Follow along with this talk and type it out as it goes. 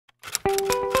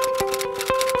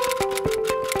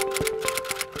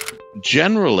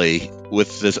Generally,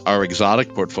 with our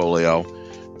exotic portfolio,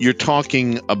 you're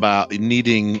talking about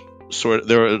needing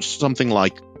there are something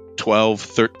like 12,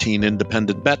 13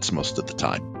 independent bets most of the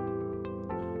time.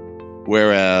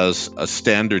 Whereas a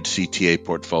standard CTA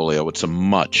portfolio, it's a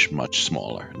much, much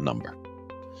smaller number.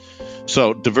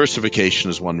 So diversification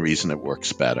is one reason it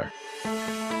works better.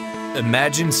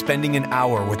 Imagine spending an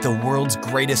hour with the world's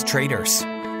greatest traders.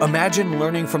 Imagine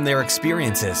learning from their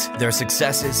experiences, their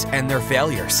successes, and their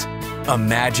failures.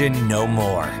 Imagine no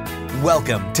more.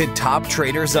 Welcome to Top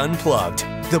Traders Unplugged,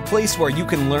 the place where you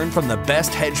can learn from the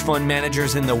best hedge fund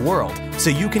managers in the world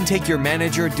so you can take your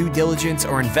manager, due diligence,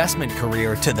 or investment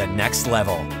career to the next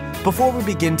level. Before we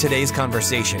begin today's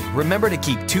conversation, remember to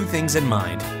keep two things in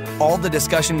mind. All the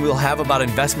discussion we'll have about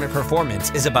investment performance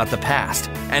is about the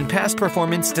past, and past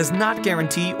performance does not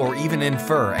guarantee or even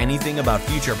infer anything about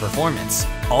future performance.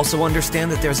 Also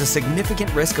understand that there's a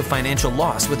significant risk of financial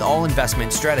loss with all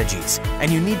investment strategies,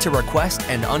 and you need to request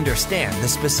and understand the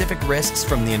specific risks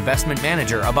from the investment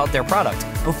manager about their product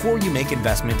before you make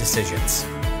investment decisions.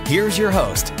 Here's your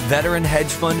host, veteran hedge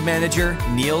fund manager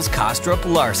Niels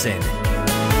Kostrup Larsen.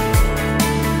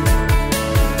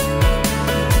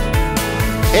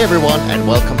 Hey everyone, and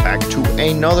welcome back to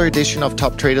another edition of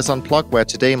Top Traders Unplugged, where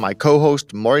today my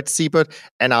co-host Moritz Seibert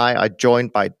and I are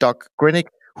joined by Doug Greenig,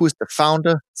 who is the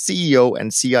founder, CEO,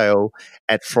 and CIO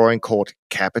at Florin Court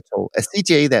Capital, a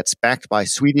CTA that's backed by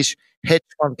Swedish hedge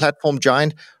fund platform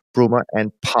giant Brummer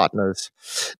and Partners.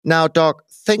 Now, Doug,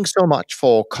 thanks so much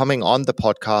for coming on the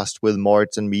podcast with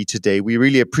Moritz and me today. We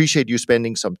really appreciate you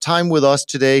spending some time with us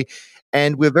today,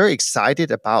 and we're very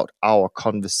excited about our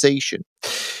conversation.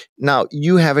 Now,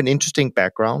 you have an interesting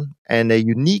background and a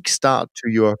unique start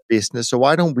to your business. So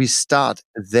why don't we start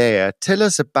there? Tell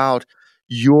us about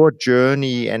your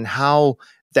journey and how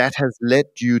that has led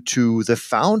you to the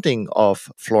founding of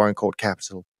Florin Court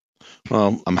Capital.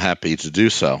 Well, I'm happy to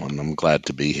do so, and I'm glad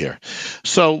to be here.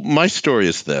 So my story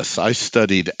is this. I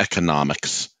studied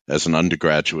economics as an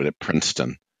undergraduate at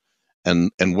Princeton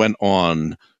and went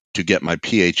on to get my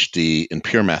PhD in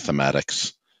pure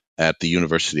mathematics at the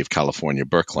University of California,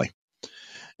 Berkeley.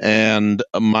 And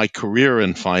my career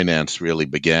in finance really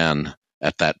began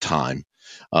at that time.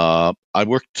 I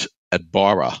worked at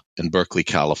BARRA in Berkeley,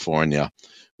 California,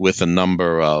 with a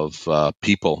number of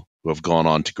people who have gone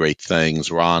on to great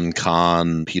things, Ron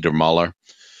Kahn, Peter Muller.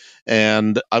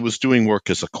 And I was doing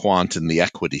work as a quant in the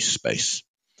equity space.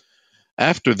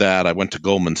 After that, I went to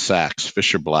Goldman Sachs.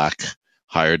 Fisher Black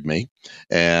hired me,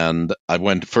 and I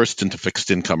went first into fixed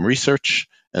income research,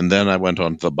 and then I went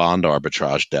on the bond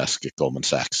arbitrage desk at Goldman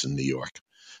Sachs in New York.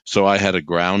 So I had a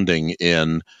grounding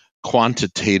in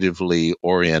quantitatively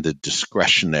oriented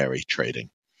discretionary trading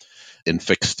in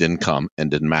fixed income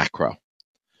and in macro.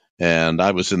 And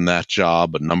I was in that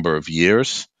job a number of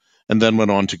years, and then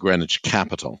went on to Greenwich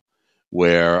Capital,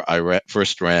 where I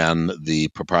first ran the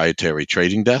proprietary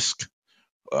trading desk.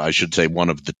 I should say one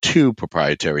of the two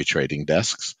proprietary trading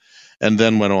desks, and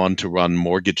then went on to run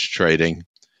mortgage trading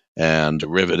and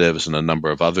derivatives and a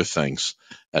number of other things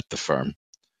at the firm.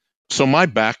 So my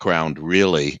background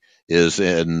really is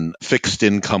in fixed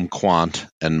income quant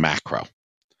and macro.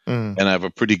 And I have a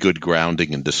pretty good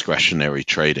grounding in discretionary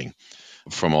trading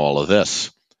from all of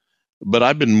this. But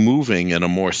I've been moving in a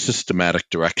more systematic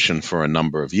direction for a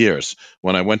number of years.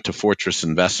 When I went to Fortress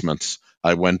Investments,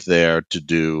 I went there to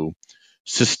do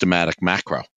systematic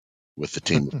macro with a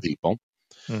team of people.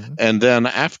 And then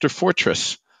after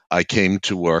Fortress, I came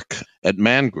to work at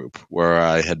Man Group, where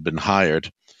I had been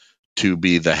hired to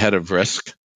be the head of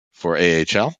risk for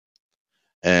AHL.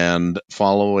 And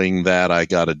following that, I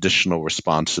got additional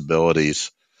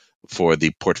responsibilities for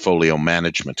the portfolio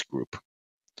management group.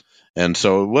 And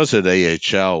so it was at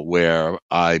AHL where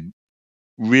I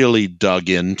really dug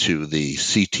into the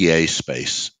CTA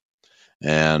space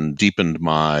and deepened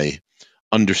my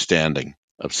understanding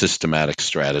of systematic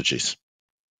strategies.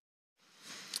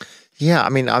 Yeah, I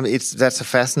mean, that's a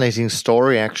fascinating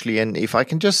story, actually. And if I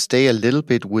can just stay a little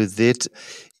bit with it,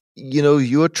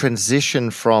 your transition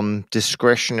from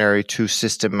discretionary to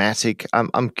systematic,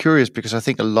 I'm curious because I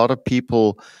think a lot of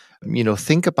people,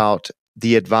 think about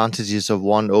the advantages of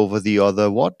one over the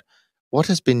other. What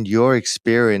has been your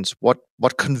experience?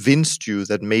 What convinced you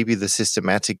that maybe the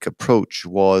systematic approach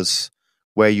was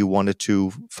where you wanted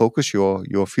to focus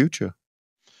your future?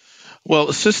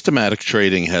 Well, systematic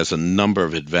trading has a number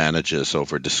of advantages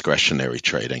over discretionary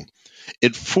trading.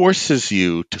 It forces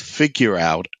you to figure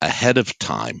out ahead of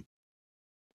time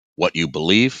what you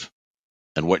believe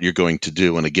and what you're going to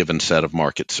do in a given set of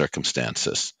market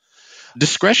circumstances.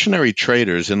 Discretionary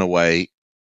traders, in a way,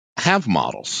 have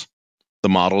models. The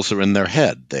models are in their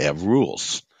head. They have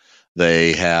rules.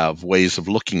 They have ways of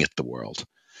looking at the world.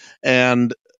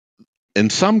 And in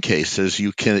some cases,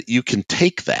 you can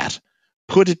take that,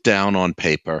 put it down on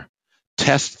paper,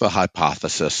 test the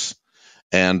hypothesis,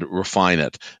 and refine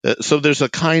it. So there's a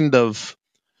kind of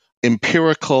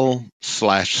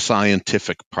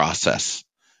empirical/scientific process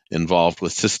involved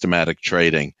with systematic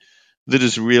trading that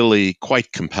is really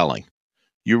quite compelling.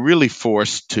 You're really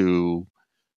forced to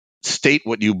state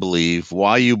what you believe,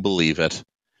 why you believe it,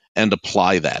 and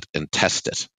apply that and test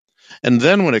it. And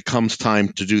then when it comes time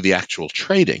to do the actual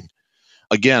trading,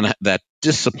 again, that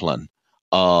discipline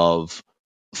of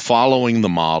following the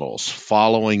models,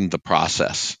 following the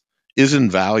process is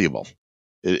invaluable.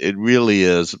 It really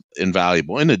is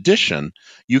invaluable. In addition,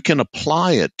 you can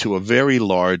apply it to a very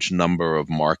large number of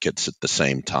markets at the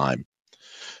same time.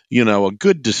 A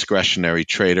good discretionary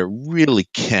trader really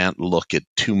can't look at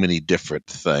too many different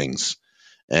things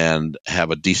and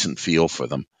have a decent feel for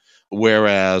them.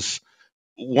 Whereas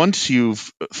once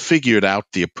you've figured out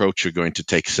the approach you're going to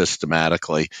take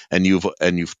systematically and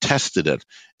you've tested it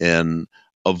in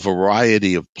a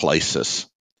variety of places,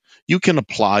 you can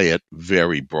apply it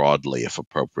very broadly if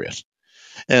appropriate.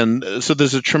 And so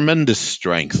there's a tremendous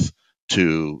strength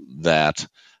to that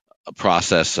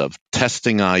process of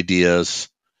testing ideas,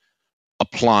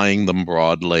 applying them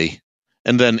broadly,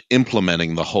 and then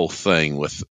implementing the whole thing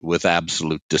with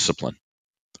absolute discipline.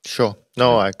 Sure.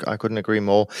 No, I couldn't agree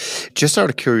more. Just out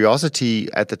of curiosity,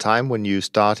 at the time when you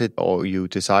started or you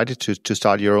decided to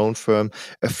start your own firm,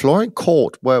 Florin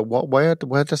Court,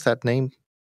 where does that name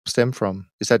stem from?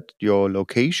 Is that your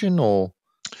location or?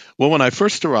 Well, when I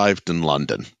first arrived in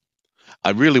London,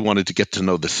 I really wanted to get to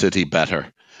know the city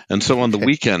better. And so on the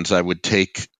weekends, I would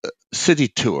take city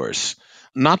tours,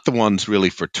 not the ones really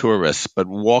for tourists, but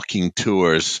walking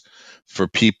tours for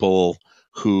people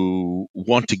who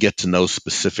want to get to know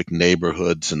specific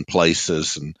neighborhoods and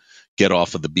places and get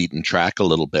off of the beaten track a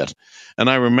little bit. And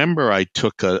I remember I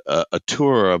took a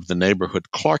tour of the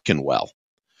neighborhood Clerkenwell,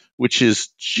 which is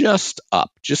just a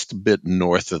bit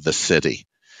north of the city.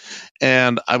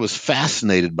 And I was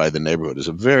fascinated by the neighborhood. It's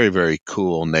a very, very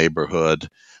cool neighborhood.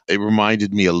 It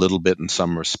reminded me a little bit in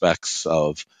some respects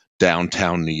of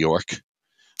downtown New York.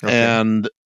 Okay. And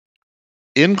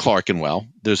in Clerkenwell,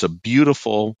 there's a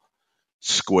beautiful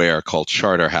square called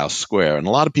Charterhouse Square. And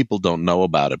a lot of people don't know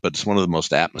about it, but it's one of the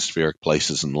most atmospheric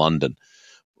places in London.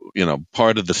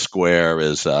 Part of the square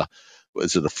is a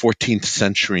 14th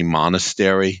century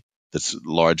monastery that's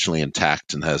largely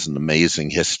intact and has an amazing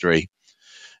history.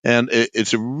 And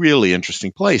it's a really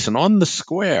interesting place. And on the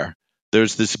square,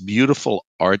 there's this beautiful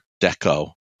Art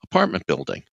Deco apartment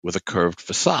building with a curved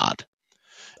facade.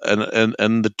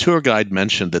 And the tour guide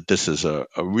mentioned that this is a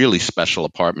really special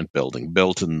apartment building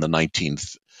built in the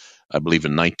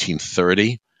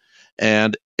 1930.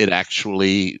 And it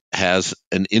actually has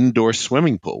an indoor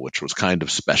swimming pool, which was kind of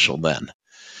special then.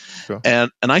 Sure. And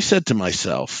I said to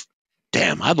myself,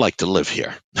 damn, I'd like to live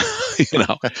here.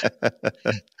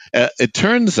 It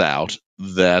turns out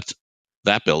that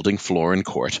building, Florin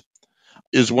Court,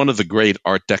 is one of the great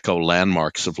Art Deco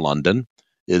landmarks of London.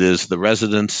 It is the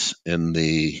residence in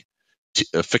the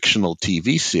fictional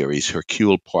TV series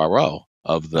Hercule Poirot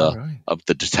of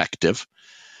the detective,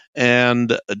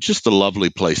 and just a lovely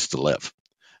place to live.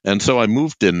 And so I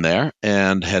moved in there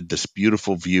and had this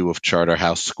beautiful view of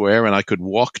Charterhouse Square, and I could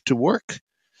walk to work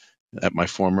at my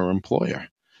former employer.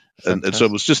 And so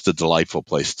it was just a delightful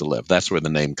place to live. That's where the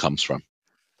name comes from.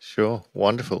 Sure.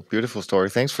 Wonderful. Beautiful story.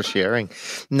 Thanks for sharing.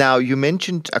 Now, you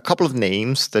mentioned a couple of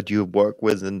names that you worked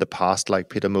with in the past, like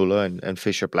Peter Muller and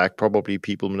Fisher Black. Probably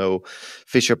people know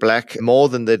Fisher Black more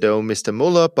than they know Mr.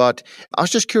 Muller. But I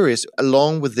was just curious,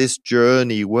 along with this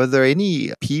journey, were there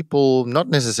any people, not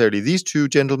necessarily these two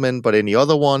gentlemen, but any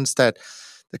other ones that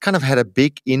kind of had a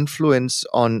big influence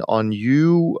on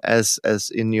you as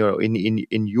in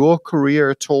your career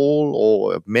at all,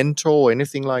 or a mentor or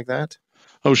anything like that?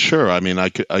 Oh, sure. I mean, I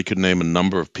could name a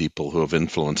number of people who have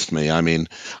influenced me. I mean,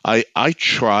 I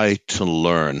try to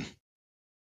learn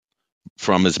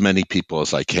from as many people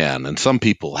as I can, and some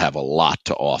people have a lot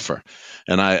to offer.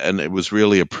 And it was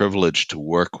really a privilege to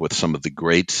work with some of the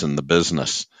greats in the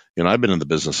business. I've been in the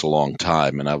business a long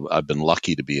time, and I've been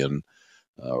lucky to be in,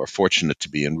 or fortunate to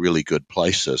be in really good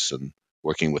places and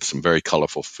working with some very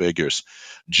colorful figures.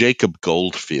 Jacob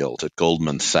Goldfield at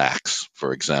Goldman Sachs,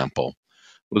 for example,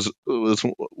 was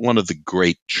one of the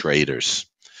great traders.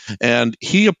 And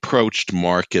he approached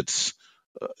markets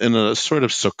in a sort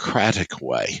of Socratic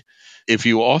way. If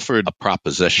you offered a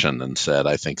proposition and said,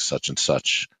 I think such and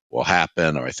such will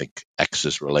happen, or I think X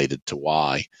is related to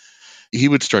Y, he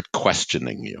would start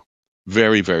questioning you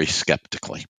very, very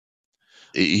skeptically.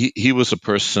 He was a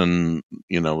person,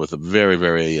 with a very,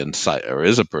 very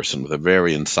is a person with a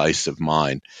very incisive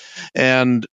mind,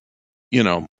 and,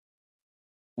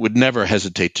 would never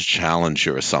hesitate to challenge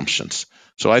your assumptions.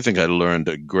 So I think I learned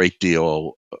a great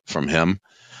deal from him.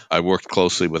 I worked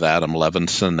closely with Adam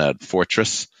Levinson at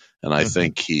Fortress, and I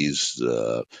think he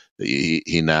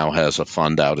now has a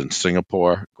fund out in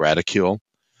Singapore, Graticule,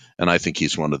 and I think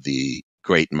he's one of the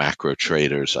great macro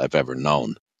traders I've ever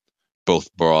known,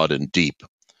 both broad and deep.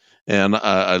 And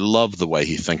I love the way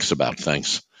he thinks about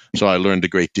things. So I learned a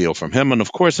great deal from him. And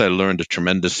of course, I learned a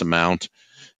tremendous amount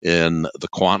in the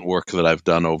quant work that I've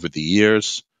done over the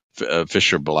years.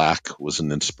 Fisher Black was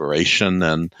an inspiration.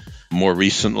 And more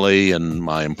recently, in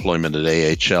my employment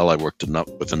at AHL, I worked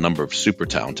with a number of super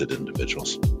talented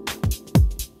individuals.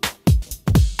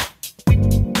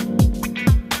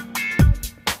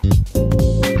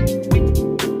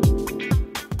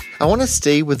 I want to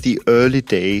stay with the early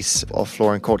days of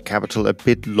Florin Court Capital a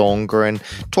bit longer and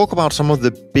talk about some of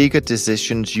the bigger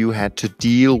decisions you had to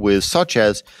deal with, such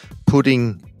as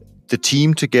putting the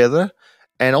team together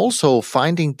and also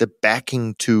finding the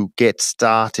backing to get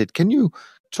started. Can you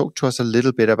talk to us a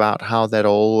little bit about how that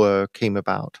all came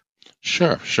about?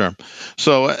 Sure.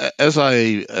 So as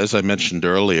I mentioned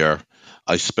earlier,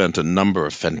 I spent a number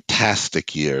of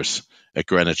fantastic years at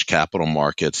Greenwich Capital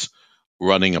Markets,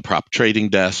 running a prop trading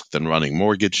desk, then running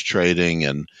mortgage trading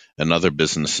and other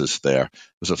businesses there.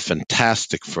 It was a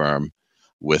fantastic firm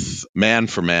with man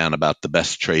for man about the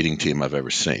best trading team I've ever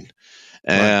seen.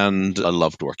 And I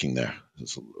loved working there. It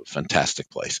was a fantastic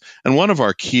place. And one of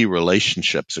our key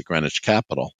relationships at Greenwich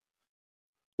Capital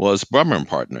was Brummer and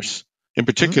Partners. In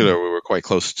particular, we were quite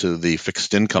close to the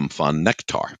fixed income fund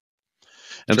Nectar.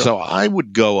 And so I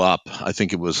would go up, I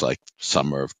think it was like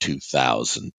summer of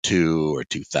 2002 or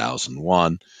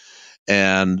 2001,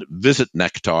 and visit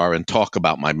Nectar and talk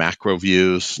about my macro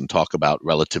views and talk about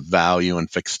relative value and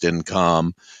fixed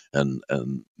income and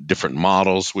different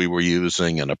models we were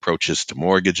using and approaches to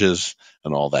mortgages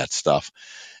and all that stuff.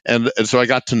 And so I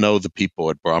got to know the people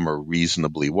at Brummer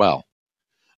reasonably well.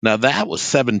 Now that was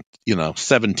 17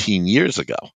 years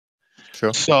ago.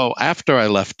 Sure. So after I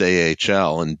left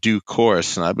AHL in due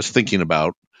course, and I was thinking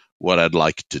about what I'd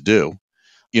like to do,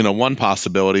 one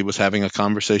possibility was having a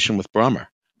conversation with Brummer.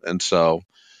 And so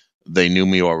they knew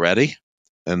me already.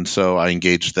 And so I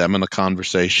engaged them in a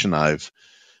conversation. I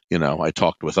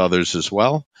talked with others as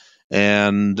well.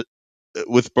 And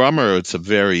with Brummer, it's a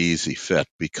very easy fit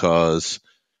because,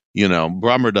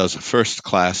 Brummer does a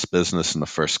first-class business in a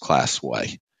first-class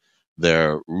way.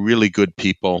 They're really good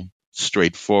people,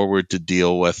 straightforward to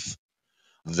deal with.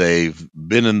 They've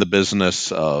been in the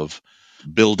business of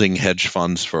building hedge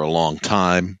funds for a long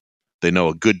time. They know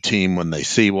a good team when they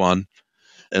see one.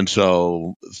 And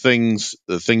so things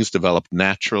developed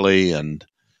naturally and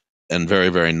very,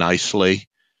 very nicely.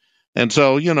 And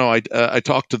so, I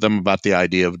talked to them about the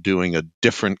idea of doing a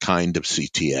different kind of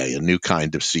CTA, a new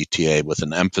kind of CTA with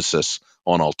an emphasis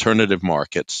on alternative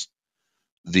markets,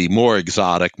 the more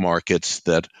exotic markets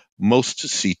that most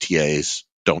CTAs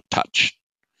don't touch.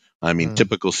 I mean,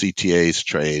 typical CTAs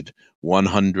trade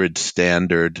 100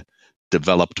 standard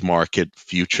developed market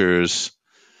futures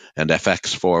and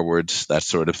FX forwards, that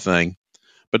sort of thing.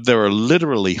 But there are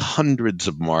literally hundreds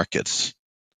of markets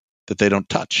that they don't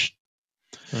touch.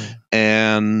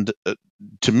 And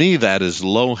to me, that is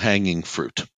low-hanging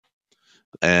fruit.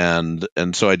 And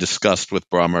so I discussed with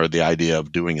Brummer the idea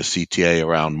of doing a CTA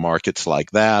around markets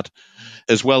like that,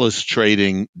 as well as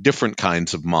trading different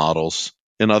kinds of models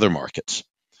in other markets.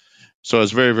 So I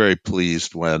was very, very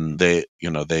pleased when they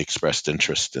expressed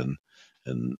interest in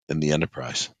the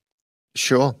enterprise.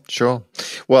 Sure.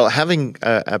 Well, having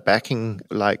a backing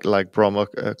like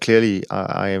Brummer clearly,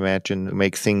 I imagine,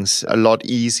 make things a lot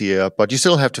easier. But you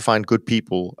still have to find good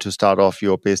people to start off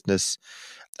your business.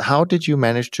 How did you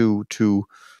manage to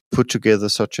put together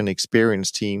such an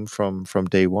experienced team from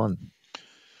day one?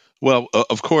 Well,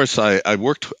 of course, I had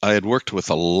worked with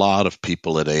a lot of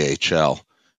people at AHL,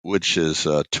 which is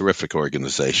a terrific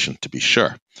organization, to be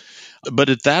sure.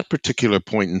 But at that particular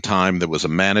point in time, there was a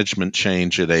management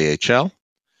change at AHL,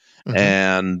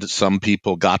 and some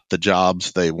people got the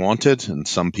jobs they wanted, and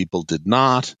some people did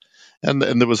not. And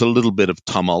there was a little bit of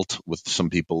tumult with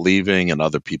some people leaving and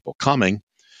other people coming.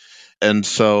 And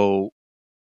so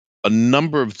a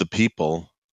number of the people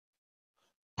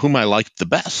whom I liked the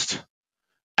best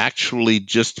actually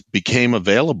just became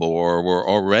available or were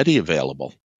already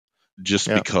available just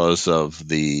because of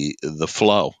the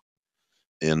flow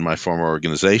in my former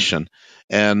organization.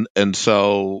 And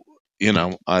so,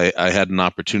 I had an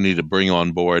opportunity to bring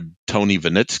on board Tony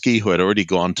Vinitsky, who had already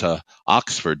gone to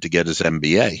Oxford to get his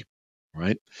MBA,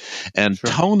 right? And Sure.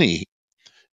 Tony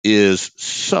is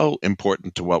so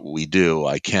important to what we do.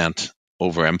 I can't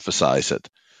overemphasize it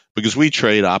because we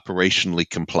trade operationally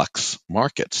complex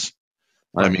markets.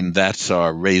 Right. I mean, that's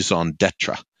our raison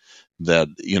d'etre, that,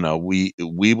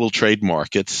 we will trade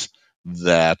markets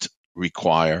that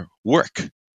require work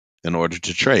in order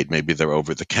to trade. Maybe they're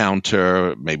over the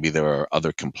counter, maybe there are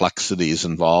other complexities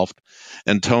involved.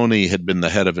 And Tony had been the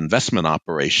head of investment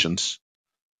operations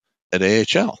at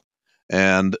AHL.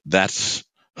 And that's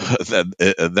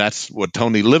what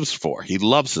Tony lives for. He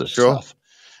loves this stuff.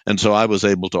 And so I was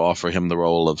able to offer him the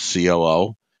role of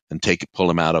COO and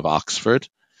pull him out of Oxford.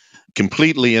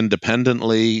 Completely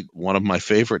independently, one of my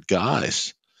favorite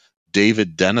guys,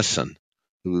 David Dennison,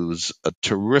 who's a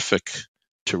terrific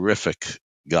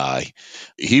guy.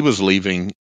 He was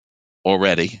leaving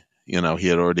already. He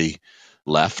had already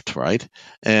left, right?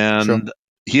 And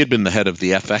he had been the head of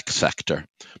the FX sector.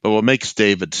 But what makes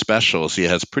David special is he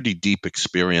has pretty deep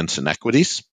experience in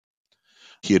equities.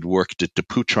 He had worked at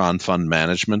Duputron Fund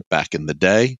Management back in the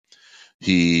day.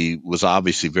 He was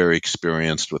obviously very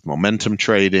experienced with momentum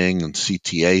trading and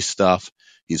CTA stuff.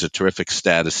 He's a terrific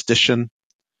statistician,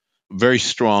 very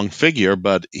strong figure,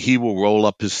 but he will roll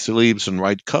up his sleeves and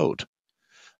write code.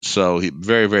 So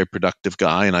very, very productive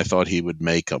guy, and I thought he would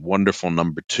make a wonderful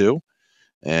number two,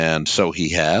 and so he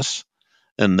has.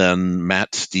 And then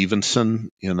Matt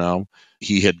Stevenson,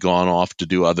 he had gone off to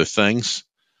do other things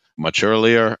much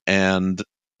earlier, and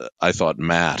I thought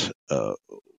Matt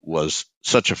was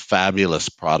such a fabulous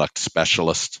product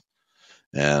specialist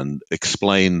and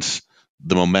explains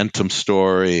the momentum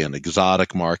story and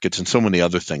exotic markets and so many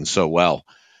other things so well.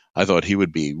 I thought he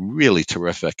would be really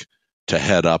terrific to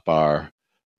head up our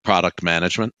product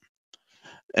management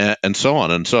and so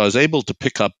on. And so I was able to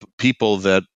pick up people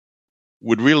that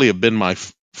would really have been my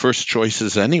first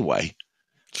choices anyway,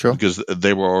 because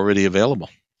they were already available.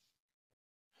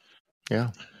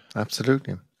 Yeah,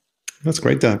 absolutely. That's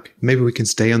great, Doug. Maybe we can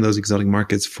stay on those exotic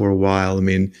markets for a while. I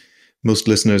mean, most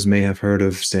listeners may have heard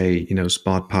of, say,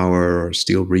 spot power or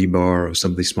steel rebar or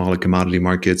some of these smaller commodity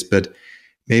markets, but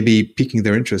maybe piquing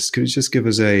their interest. Could you just give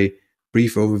us a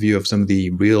brief overview of some of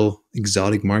the real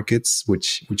exotic markets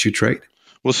which you trade?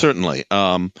 Well, certainly.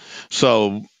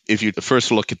 So if you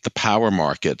first look at the power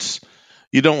markets,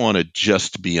 you don't want to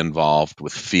just be involved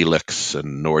with Felix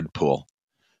and Nord Pool,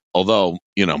 although,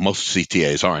 most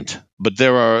CTAs aren't. But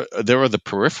there are the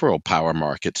peripheral power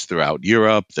markets throughout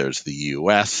Europe. There's the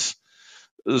US.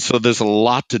 So there's a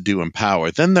lot to do in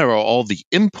power. Then there are all the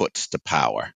inputs to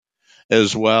power,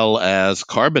 as well as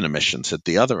carbon emissions at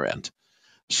the other end.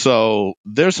 So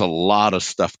there's a lot of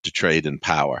stuff to trade in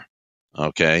power.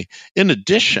 Okay. In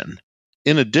addition,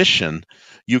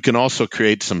 you can also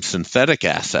create some synthetic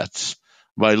assets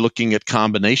by looking at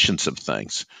combinations of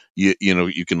things. You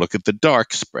can look at the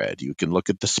dark spread. You can look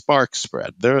at the spark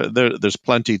spread. There's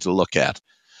plenty to look at.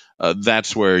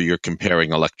 That's where you're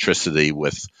comparing electricity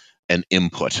with an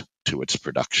input to its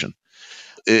production.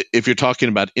 If you're talking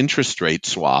about interest rate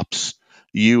swaps,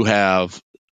 you have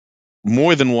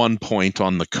more than one point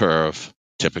on the curve,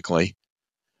 typically,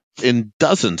 in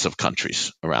dozens of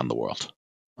countries around the world.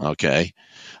 Okay.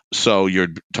 So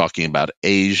you're talking about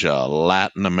Asia,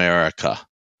 Latin America,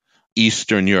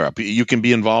 Eastern Europe. You can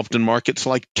be involved in markets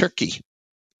like Turkey.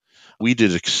 We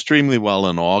did extremely well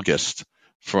in August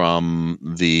from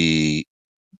the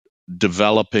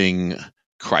developing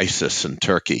crisis in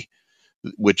Turkey,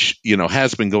 which,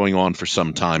 has been going on for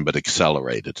some time, but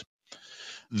accelerated.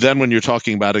 Then when you're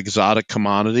talking about exotic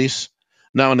commodities,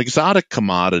 now an exotic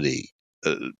commodity,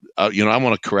 I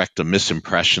want to correct a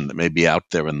misimpression that may be out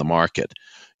there in the market.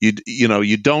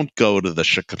 You don't go to the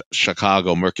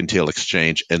Chicago Mercantile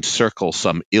Exchange and circle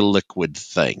some illiquid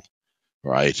thing,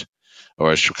 right?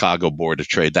 Or a Chicago Board of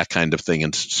Trade, that kind of thing,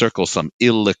 and circle some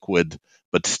illiquid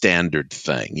but standard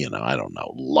thing, I don't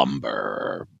know, lumber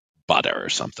or butter or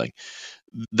something.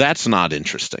 That's not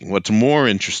interesting. What's more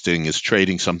interesting is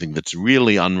trading something that's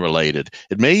really unrelated.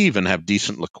 It may even have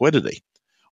decent liquidity.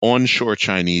 Onshore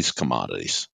Chinese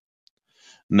commodities.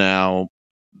 Now,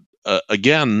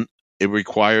 again, it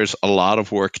requires a lot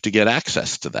of work to get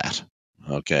access to that.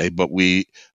 Okay,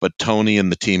 but Tony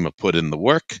and the team have put in the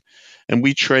work, and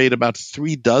we trade about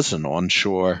 36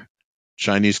 onshore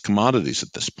Chinese commodities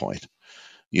at this point.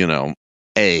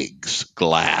 Eggs,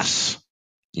 glass,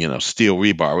 steel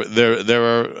rebar.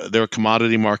 There are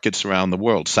commodity markets around the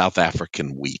world. South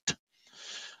African wheat.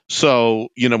 So,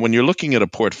 when you're looking at a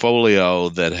portfolio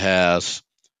that has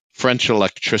French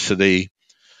electricity,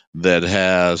 that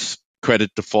has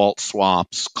credit default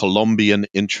swaps, Colombian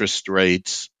interest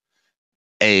rates,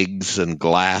 eggs and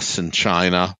glass in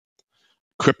China,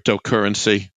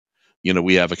 cryptocurrency.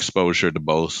 We have exposure to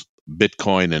both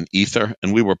Bitcoin and Ether,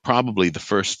 and we were probably the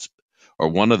first or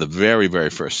one of the very, very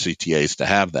first CTAs to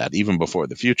have that, even before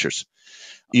the futures.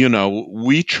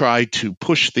 We try to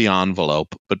push the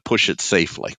envelope, but push it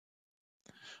safely.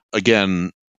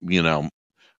 Again, we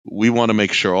want to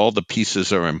make sure all the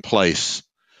pieces are in place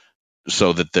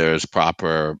so that there's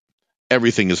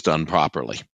everything is done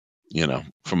properly,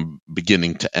 from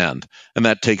beginning to end. And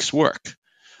that takes work.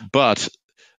 But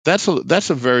that's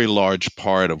a very large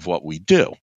part of what we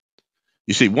do.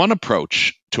 You see, one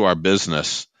approach to our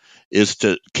business is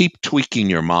to keep tweaking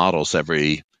your models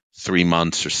every 3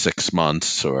 months or 6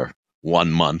 months or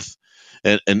 1 month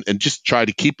and just try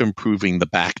to keep improving the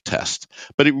back test.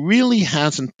 But it really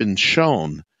hasn't been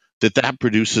shown that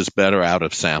produces better out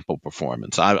of sample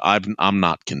performance. I'm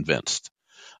not convinced.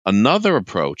 Another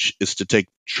approach is to take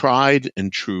tried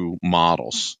and true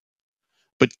models,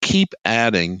 but keep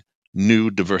adding new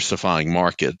diversifying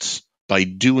markets by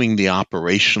doing the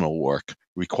operational work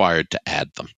required to add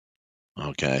them.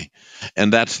 Okay.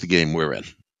 And that's the game we're in.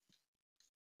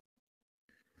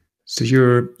 So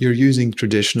you're using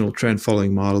traditional trend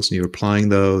following models and you're applying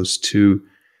those to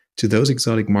those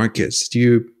exotic markets.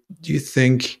 Do you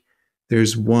think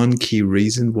there's one key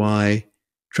reason why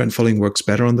trend following works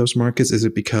better on those markets? Is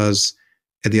it because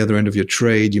at the other end of your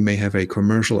trade, you may have a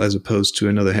commercial as opposed to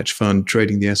another hedge fund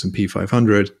trading the S&P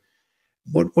 500?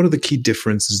 What are the key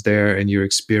differences there in your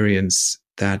experience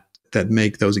that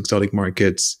make those exotic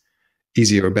markets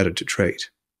easier or better to trade?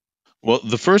 Well,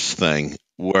 the first thing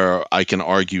where I can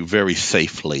argue very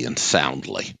safely and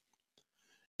soundly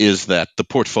is that the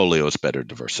portfolio is better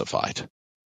diversified.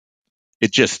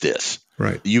 It just is.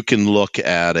 Right. You can look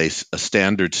at a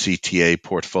standard CTA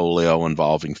portfolio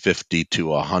involving 50 to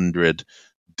 100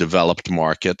 developed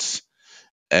markets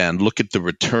and look at the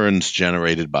returns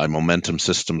generated by momentum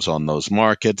systems on those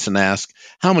markets and ask,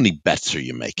 how many bets are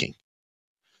you making?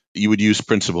 You would use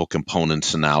principal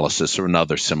components analysis or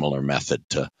another similar method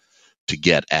to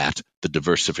get at the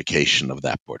diversification of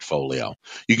that portfolio.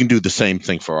 You can do the same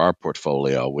thing for our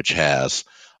portfolio, which has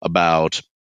about,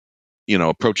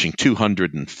 approaching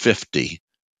 250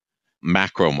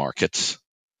 macro markets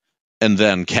and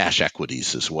then cash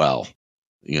equities as well,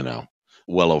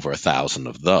 well over 1,000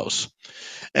 of those.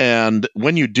 And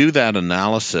when you do that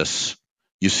analysis,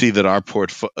 you see that our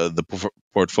the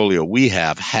portfolio we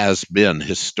have has been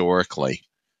historically,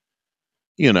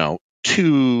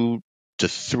 2 to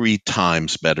 3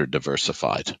 times better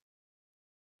diversified.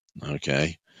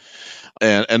 Okay.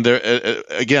 And there,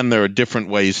 again, there are different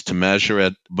ways to measure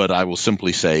it, but I will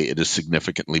simply say it is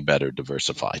significantly better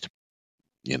diversified.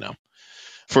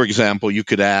 For example, you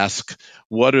could ask,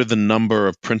 what are the number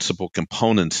of principal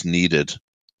components needed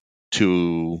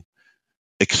to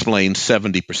explain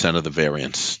 70% of the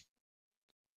variance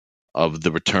of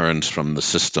the returns from the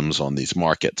systems on these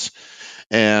markets?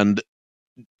 And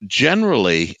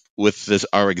generally, with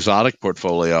our exotic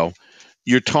portfolio,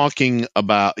 you're talking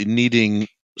about needing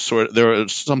there are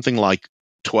something like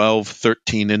 12,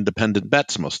 13 independent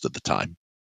bets most of the time.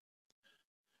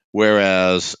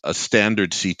 Whereas a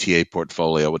standard CTA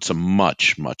portfolio, it's a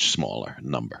much, much smaller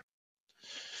number.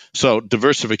 So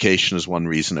diversification is one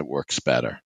reason it works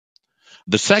better.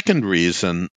 The second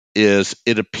reason is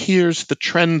it appears the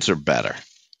trends are better.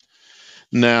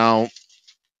 Now,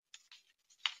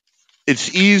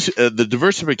 it's easy. The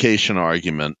diversification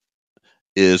argument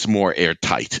is more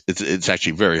airtight. It's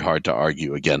actually very hard to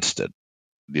argue against it.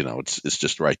 It's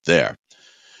just right there.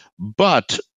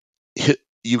 But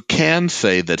you can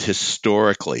say that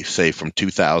historically, say from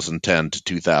 2010 to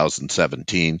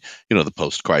 2017, the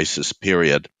post-crisis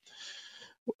period.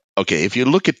 Okay, if you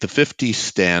look at the 50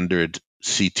 standard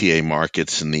CTA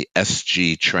markets in the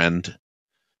SG trend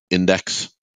index,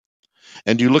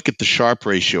 and you look at the Sharpe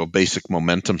ratio of basic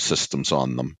momentum systems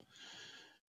on them,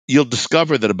 you'll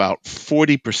discover that about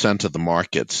 40% of the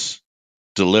markets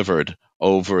delivered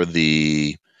over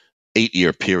the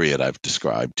 8-year period I've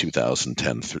described,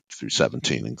 2010 through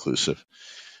 17 inclusive,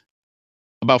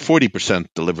 about 40%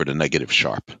 delivered a negative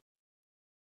Sharpe.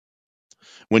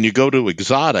 When you go to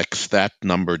exotics, that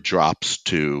number drops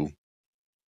to,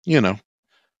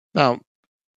 about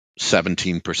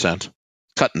 17%,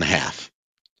 cut in half.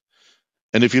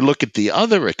 And if you look at the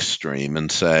other extreme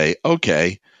and say,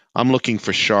 okay, I'm looking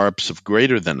for Sharpes of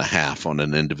greater than a half on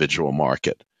an individual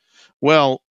market.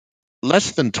 Well,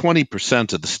 less than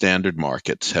 20% of the standard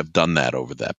markets have done that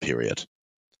over that period.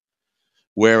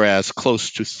 Whereas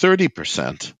close to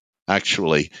 30%,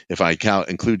 actually, if I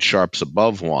include Sharpes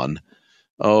above 1,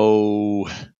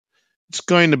 it's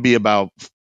going to be about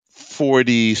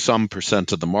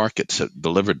 40% of the markets that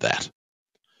delivered that.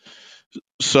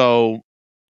 So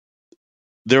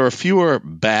there are fewer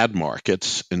bad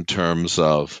markets in terms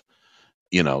of,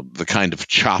 the kind of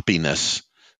choppiness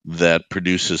that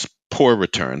produces poor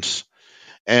returns,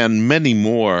 and many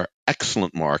more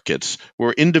excellent markets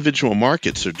where individual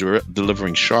markets are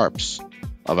delivering sharps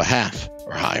of a half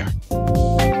or higher.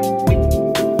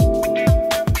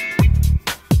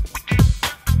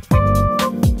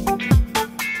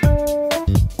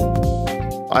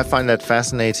 I find that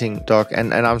fascinating, Doug.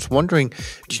 And I was wondering,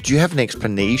 do you have an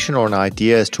explanation or an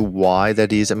idea as to why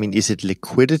that is? I mean, is it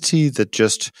liquidity that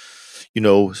just,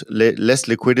 less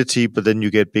liquidity, but then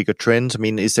you get bigger trends? I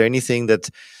mean, is there anything that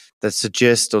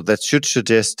suggests or that should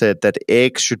suggest that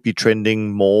eggs should be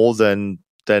trending more than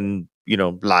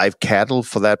live cattle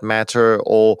for that matter?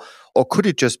 Or could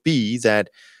it just be that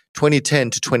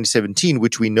 2010 to 2017,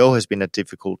 which we know has been a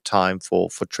difficult time for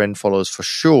trend followers for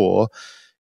sure,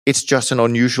 it's just an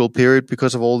unusual period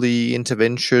because of all the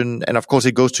intervention? And of course,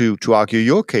 it goes to argue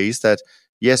your case that,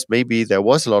 yes, maybe there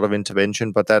was a lot of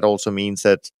intervention, but that also means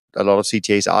that a lot of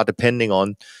CTAs are depending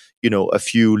on, a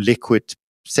few liquid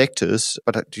sectors.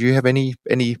 But do you have any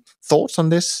thoughts on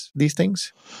these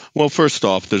things? Well, first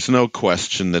off, there's no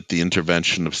question that the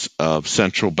intervention of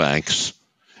central banks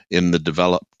in the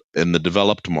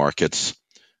developed markets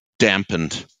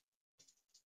dampened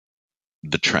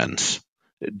the trends.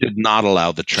 It did not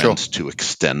allow the trends to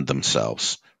extend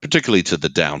themselves, particularly to the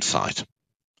downside.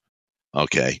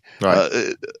 Okay,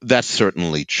 right. That's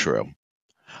certainly true.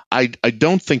 I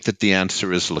don't think that the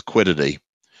answer is liquidity,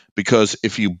 because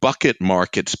if you bucket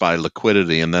markets by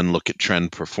liquidity and then look at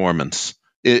trend performance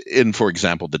in, for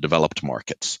example, the developed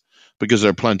markets, because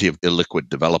there are plenty of illiquid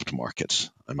developed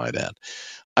markets, I might add,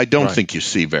 I don't think you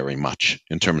see very much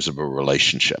in terms of a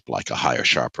relationship like a higher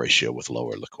Sharpe ratio with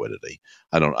lower liquidity.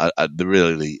 There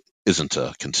really isn't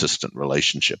a consistent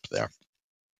relationship there.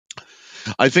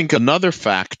 I think another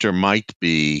factor might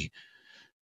be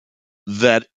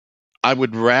that I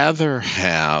would rather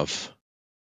have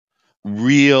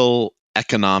real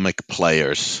economic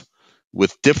players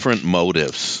with different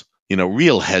motives,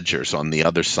 real hedgers on the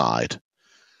other side,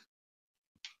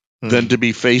 than to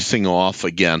be facing off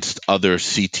against other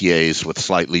CTAs with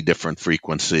slightly different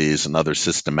frequencies and other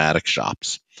systematic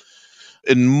shops.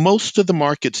 In most of the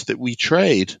markets that we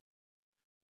trade,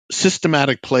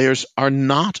 systematic players are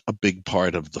not a big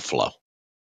part of the flow.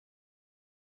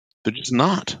 They're just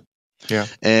not. Yeah.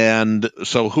 And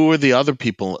so who are the other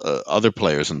people, other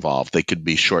players involved? They could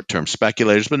be short-term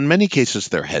speculators, but in many cases,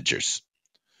 they're hedgers.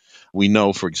 We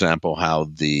know, for example, how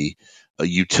the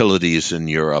utilities in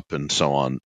Europe and so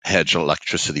on hedge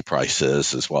electricity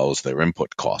prices as well as their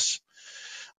input costs.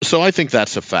 So I think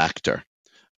that's a factor.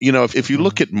 If you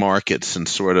look at markets and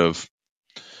sort of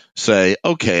say,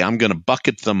 okay, I'm going to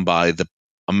bucket them by the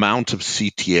amount of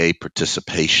CTA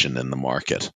participation in the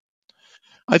market,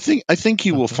 I think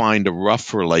you will find a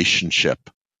rough relationship,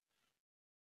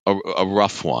 a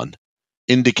rough one,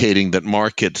 indicating that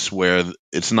markets where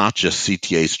it's not just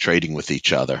CTAs trading with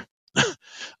each other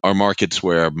are markets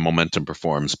where momentum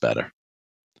performs better.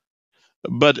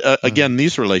 But again,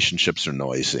 these relationships are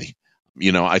noisy.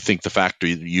 I think the factor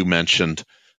you mentioned,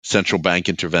 central bank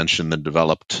intervention in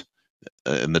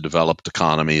the developed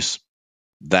economies,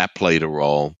 that played a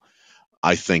role.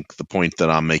 I think the point that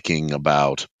I'm making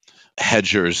about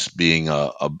hedgers being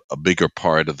a bigger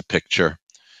part of the picture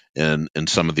in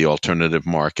some of the alternative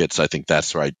markets, I think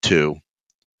that's right too.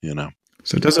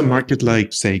 So does a market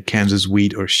like, say, Kansas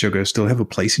wheat or sugar still have a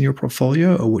place in your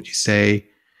portfolio, or would you say,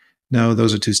 no,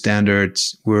 those are too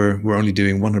standards, we're only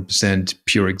doing 100%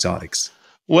 pure exotics?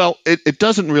 Well, it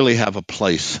doesn't really have a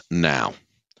place now.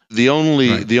 The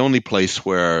only place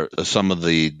where some of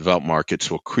the developed markets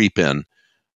will creep in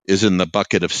is in the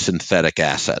bucket of synthetic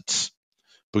assets,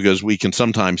 because we can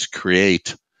sometimes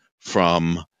create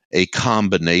from a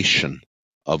combination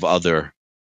of other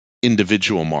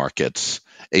individual markets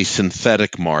a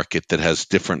synthetic market that has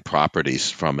different properties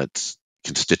from its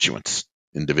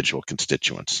individual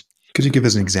constituents. Could you give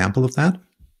us an example of that?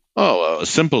 A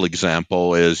simple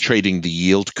example is trading the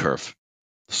yield curve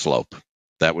slope.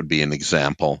 That would be an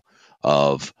example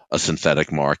of a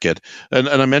synthetic market. And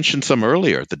I mentioned some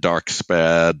earlier, the dark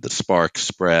spread, the spark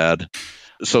spread.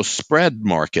 So spread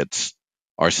markets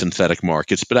are synthetic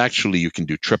markets, but actually you can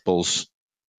do triples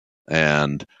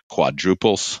and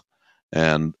quadruples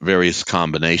and various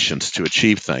combinations to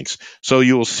achieve things. So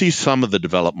you will see some of the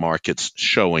developed markets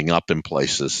showing up in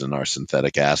places in our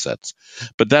synthetic assets,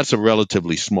 but that's a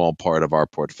relatively small part of our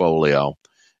portfolio,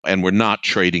 and we're not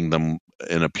trading them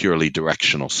in a purely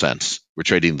directional sense. We're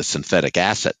trading the synthetic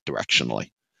asset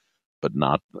directionally, but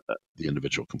not the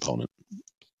individual component.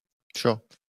 Sure.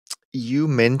 You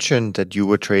mentioned that you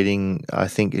were trading, I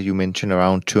think you mentioned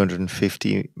around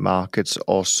 250 markets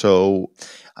or so.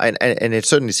 And it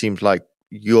certainly seems like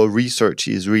your research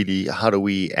is really how do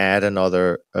we add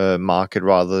another market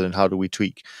rather than how do we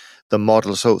tweak the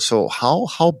model. So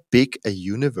how big a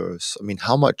universe? I mean,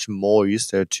 how much more is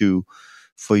there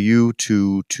for you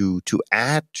to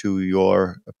add to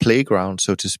your playground,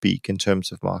 so to speak, in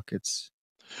terms of markets?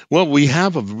 Well, we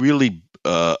have a really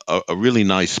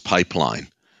nice pipeline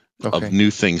of new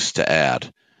things to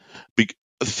add.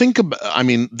 Think about, I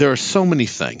mean, there are so many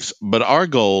things, but our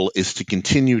goal is to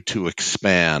continue to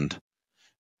expand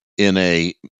in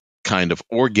a kind of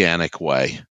organic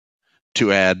way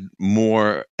to add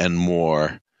more and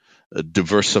more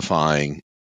diversifying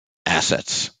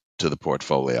assets to the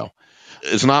portfolio.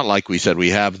 It's not like we said we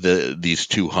have these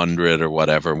 200 or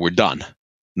whatever, we're done.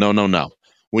 No.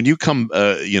 When you come,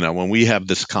 when we have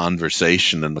this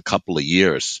conversation in a couple of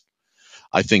years,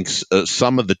 I think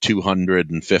some of the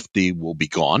 250 will be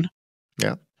gone.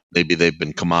 Yeah. Maybe they've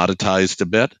been commoditized a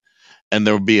bit, and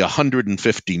there will be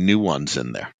 150 new ones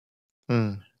in there.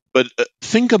 But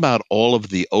think about all of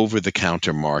the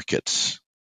over-the-counter markets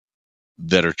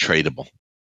that are tradable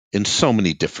in so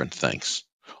many different things.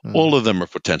 All of them are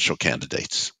potential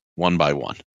candidates, one by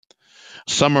one.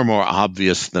 Some are more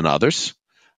obvious than others.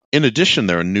 In addition,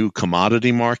 there are new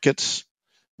commodity markets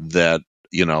that,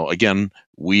 again,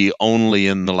 we only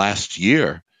in the last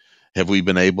year have we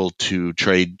been able to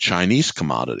trade Chinese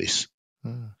commodities.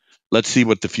 Let's see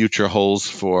what the future holds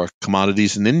for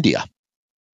commodities in India,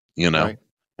 Right.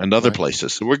 and other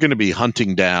places. So we're going to be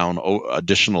hunting down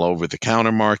additional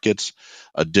over-the-counter markets,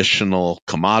 additional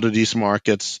commodities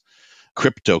markets.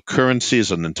 Cryptocurrency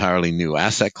is an entirely new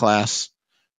asset class,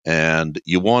 and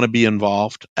you want to be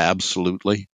involved,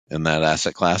 absolutely, in that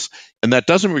asset class. And that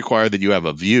doesn't require that you have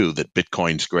a view that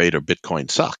Bitcoin's great or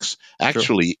Bitcoin sucks.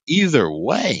 Actually, either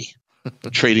way,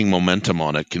 trading momentum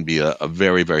on it can be a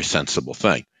very, very sensible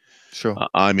thing. Sure.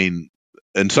 I mean,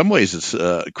 in some ways,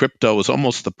 crypto is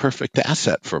almost the perfect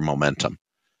asset for momentum,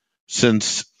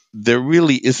 since there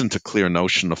really isn't a clear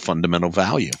notion of fundamental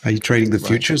value. Are you trading the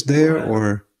futures there,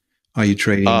 or are you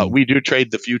trading? We do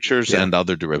trade the futures and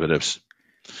other derivatives.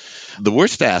 The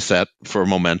worst asset for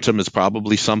momentum is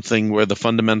probably something where the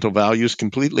fundamental value is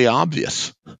completely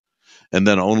obvious, and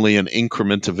then only an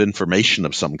increment of information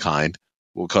of some kind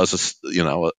will cause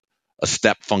a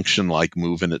step function like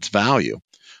move in its value.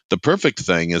 The perfect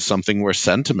thing is something where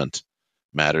sentiment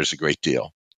matters a great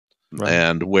deal,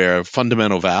 and where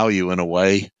fundamental value in a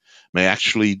way may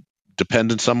actually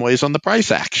depend in some ways on the price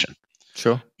action.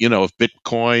 Sure. If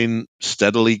Bitcoin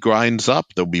steadily grinds up,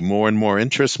 there'll be more and more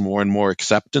interest, more and more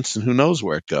acceptance, and who knows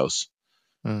where it goes,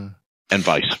 and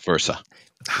vice versa.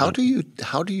 How do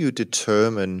you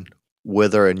determine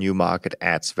whether a new market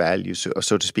adds value,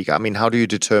 so to speak? I mean, how do you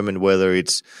determine whether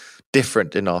it's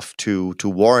different enough to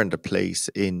warrant a place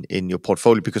in your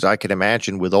portfolio? Because I can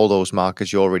imagine with all those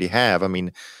markets you already have, I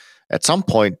mean, at some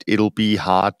point it'll be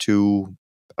hard to.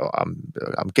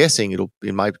 I'm guessing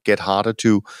it might get harder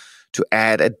to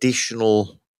add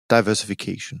additional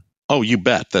diversification. Oh, you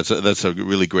bet. That's a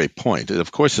really great point.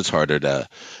 Of course, it's harder to,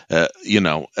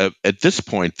 at this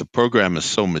point, the program is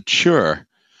so mature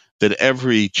that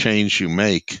every change you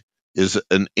make is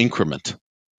an increment,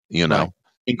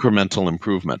 incremental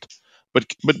improvement. But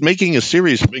making a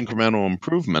series of incremental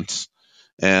improvements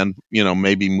and,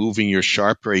 maybe moving your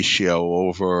Sharpe ratio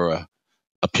over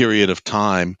a period of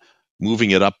time,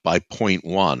 moving it up by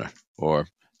 0.1 or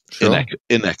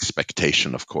in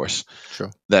expectation, of course. Sure.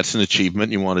 That's an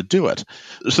achievement. You want to do it.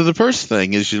 So the first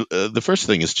thing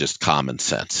is just common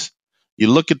sense. You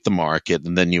look at the market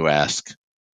and then you ask,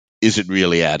 is it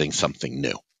really adding something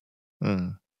new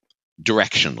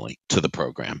directionally to the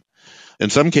program? In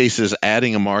some cases,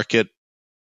 adding a market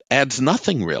adds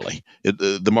nothing really.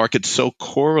 The market's so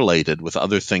correlated with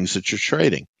other things that you're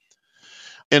trading.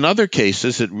 In other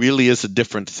cases, it really is a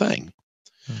different thing.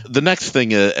 The next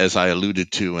thing, as I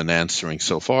alluded to in answering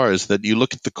so far, is that you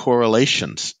look at the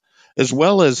correlations as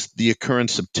well as the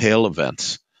occurrence of tail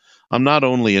events. I'm not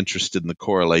only interested in the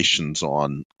correlations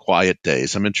on quiet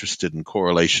days, I'm interested in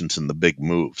correlations in the big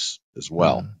moves as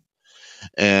well.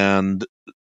 And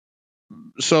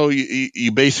so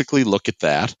you basically look at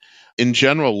that. In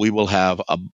general, we will have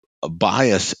a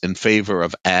bias in favor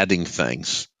of adding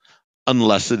things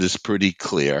unless it is pretty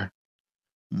clear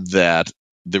that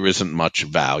there isn't much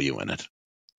value in it,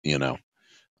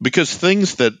 because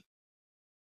things that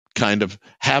kind of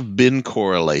have been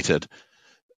correlated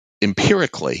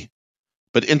empirically,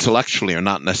 but intellectually are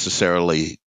not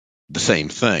necessarily the same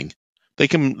thing, they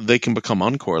can become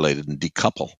uncorrelated and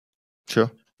decouple.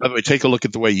 Sure. By the way, take a look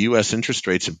at the way U.S. interest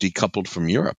rates have decoupled from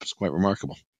Europe. It's quite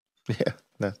remarkable. Yeah,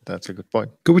 that's a good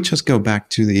point. Could we just go back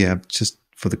to the just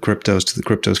for the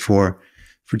cryptos for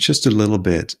just a little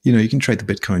bit? You can trade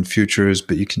the Bitcoin futures,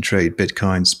 but you can trade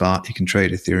Bitcoin spot, you can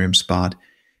trade Ethereum spot.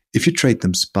 If you trade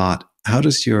them spot, how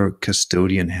does your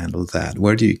custodian handle that?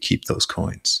 Where do you keep those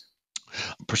coins?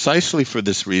 Precisely for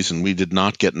this reason, we did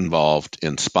not get involved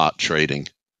in spot trading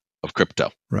of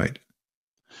crypto. Right.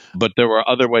 But there were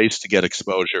other ways to get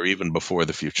exposure even before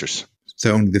the futures.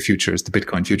 So only the futures, the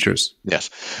Bitcoin futures. Yes.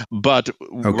 But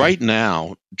right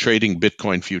now, trading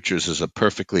Bitcoin futures is a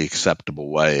perfectly acceptable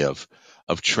way of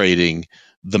trading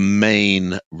the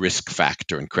main risk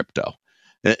factor in crypto.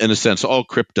 In a sense, all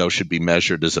crypto should be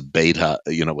measured as a beta,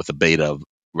 with a beta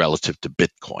relative to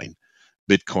Bitcoin.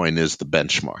 Bitcoin is the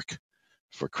benchmark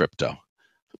for crypto.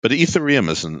 But Ethereum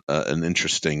is an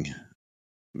interesting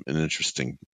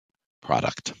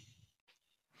product.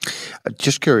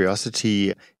 Just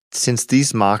curiosity, since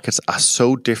these markets are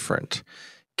so different,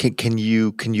 can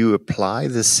you apply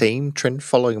the same trend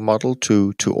following model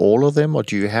to all of them, or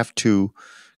do you have to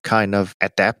kind of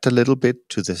adapt a little bit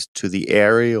to the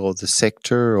area or the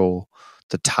sector or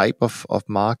the type of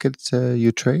market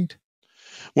you trade?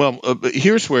 Well,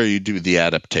 here's where you do the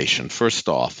adaptation. First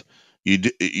off,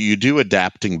 you do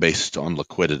adapting based on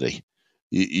liquidity.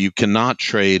 You cannot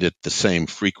trade at the same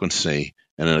frequency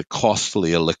in a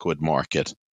costly illiquid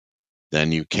market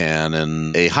than you can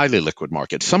in a highly liquid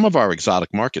market. Some of our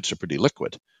exotic markets are pretty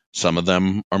liquid. Some of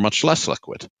them are much less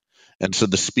liquid. And so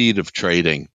the speed of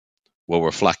trading will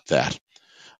reflect that.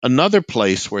 Another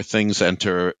place where things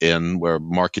enter in, where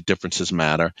market differences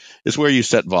matter, is where you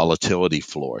set volatility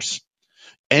floors.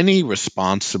 Any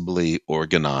responsibly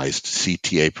organized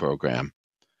CTA program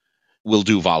will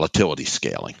do volatility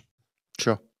scaling.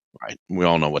 Sure. Right. We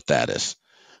all know what that is.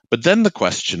 But then the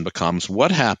question becomes,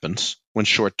 what happens when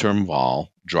short-term vol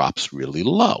drops really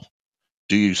low?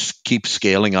 Do you keep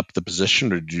scaling up the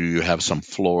position, or do you have some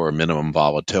floor or minimum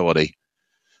volatility,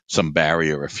 some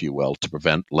barrier, if you will, to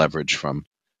prevent leverage from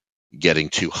getting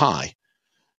too high?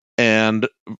 And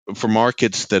for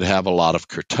markets that have a lot of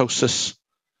kurtosis,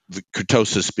 the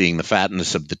kurtosis being the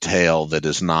fatness of the tail that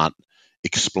is not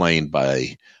explained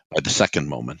by the second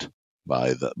moment,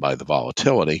 by the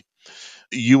volatility,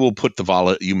 you may put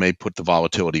the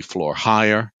volatility floor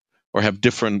higher or have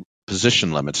different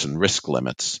position limits and risk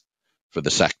limits for the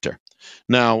sector.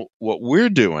 Now, what we're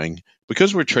doing,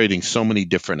 because we're trading so many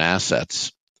different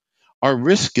assets, our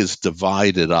risk is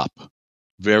divided up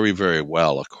very, very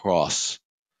well across,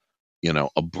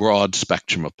 a broad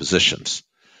spectrum of positions.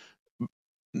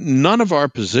 None of our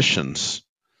positions,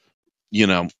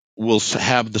 will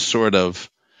have the sort of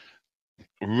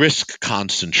risk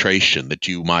concentration that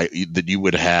you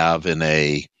would have in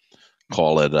a,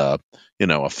 call it a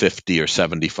 50 or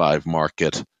 75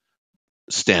 market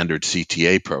standard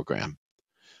CTA program.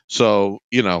 So,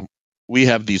 we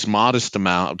have these modest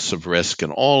amounts of risk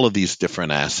in all of these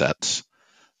different assets,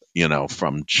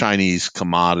 from Chinese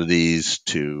commodities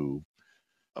to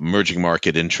emerging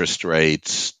market interest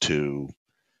rates to,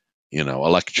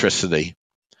 electricity.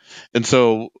 And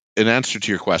so, in answer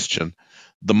to your question,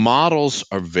 the models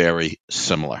are very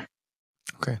similar.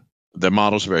 Okay. The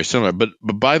models are very similar. But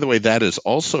by the way, that is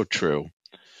also true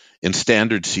in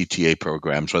standard CTA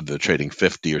programs, whether they're trading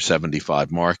 50 or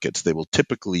 75 markets. They will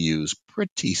typically use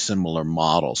pretty similar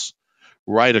models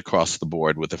right across the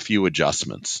board with a few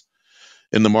adjustments.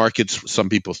 In the markets, some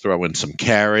people throw in some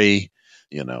carry,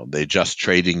 they adjust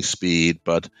trading speed,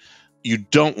 but you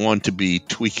don't want to be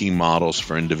tweaking models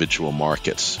for individual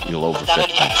markets. You'll overfit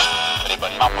things.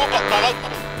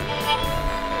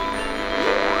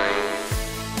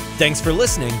 Thanks for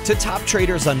listening to Top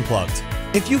Traders Unplugged.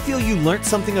 If you feel you learned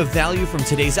something of value from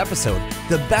today's episode,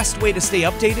 the best way to stay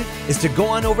updated is to go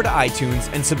on over to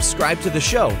iTunes and subscribe to the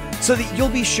show so that you'll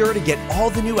be sure to get all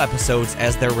the new episodes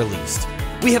as they're released.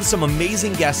 We have some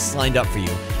amazing guests lined up for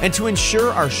you, and to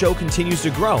ensure our show continues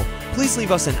to grow, please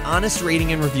leave us an honest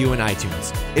rating and review in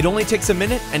iTunes. It only takes a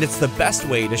minute, and it's the best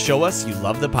way to show us you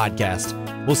love the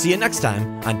podcast. We'll see you next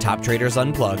time on Top Traders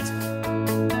Unplugged.